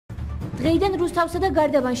დღეიდან რუსთავსა და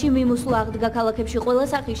გარდაბანში მიმოსვლა აღდგა ქალაქებში ყველა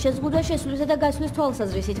სახის შეზღუდვა შესვლისა და გასვლის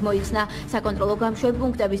თვალსაზრისით მოიხსნა. საკონტროლო გამშვები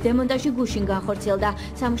პუნქტების დემონტაჟი გუშინ განხორციელდა.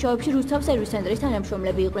 სამუშაოებში რუსთავ სერვის ცენტრის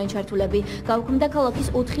თანამშრომლები იყვნენ ჩართულები. გაუქმდა ქალაქის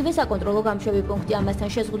 4-ვე საკონტროლო გამშვები პუნქტი. ამასთან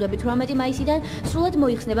შეზღუდვებით 18 მაისიდან სრულად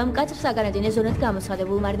მოიხსნება მკაცრ საგარანტინო ზონად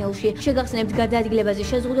გამოცხადებულ მარნეულში. შეგახსენებთ, გადაადგილებაზე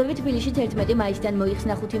შეზღუდვები თბილისში 11 მაისიდან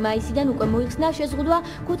მოიხსნა, 5 მაისიდან უკვე მოიხსნა შეზღუდვა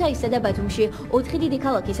ქუთაისსა და ბათუმში. 4 დიდი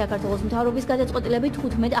ქალაქი საქართველოს მთავრობის გადაწყვეტილებით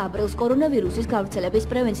 15 აპრილს კორინავირუსის გავრცელების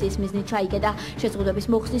პრევენციის მიზნით ჩაიგდა. შეზღუდვების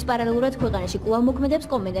მოხსნის პარალელურად ქვეყანაში კვლავ მოქმედებს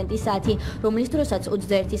კომენდანტის საათი, რომლის დროსაც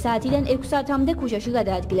 21 საათიდან 6 საათამდე ქუჩაში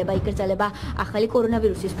გადაადგილება იკრძალება. ახალი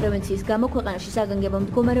კორინავირუსის პრევენციის გამო ქვეყანაში საგანგებო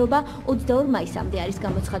მდგომარეობა 22 მაისამდე არის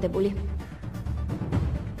გამოცხადებული.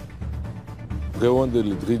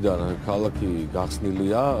 დღევანდელი დღიდან ქალაქი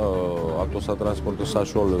გახსნილია, ავტოსატრანსპორტო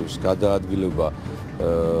საშუალებების გადაადგილება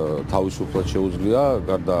თავისუფლად შეუძლია,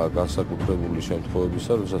 გარდა განსაკუთრებული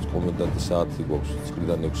შემთხვევებისა, როდესაც კომენდანტის საათი გვაქვს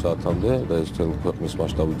 9-დან 6 საათამდე და ეს მთელი ქვეყნის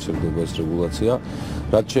მასშტაბით ვრცელდება ეს რეგულაცია.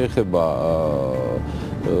 რაც შეეხება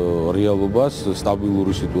რეალობას,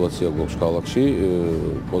 სტაბილური სიტუაცია გვაქვს ქალაქში,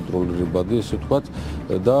 კონტროლირებადი, ესე ვთქვათ,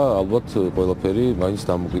 და ალბათ ყველაფერი მაინც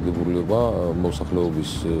დამოკიდებულია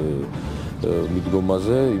მოსახლეობის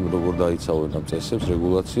მიდგომაზე, იმ როგორ დაიცავენ ამ წესებს,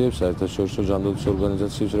 რეგულაციებს, საერთაშორისო ჯანდაცვის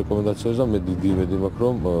ორგანიზაციის რეკომენდაციებს და მე დიდი იმედი მაქვს,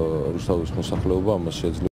 რომ რუსთავის მოსახლეობა ამას შეძლებს.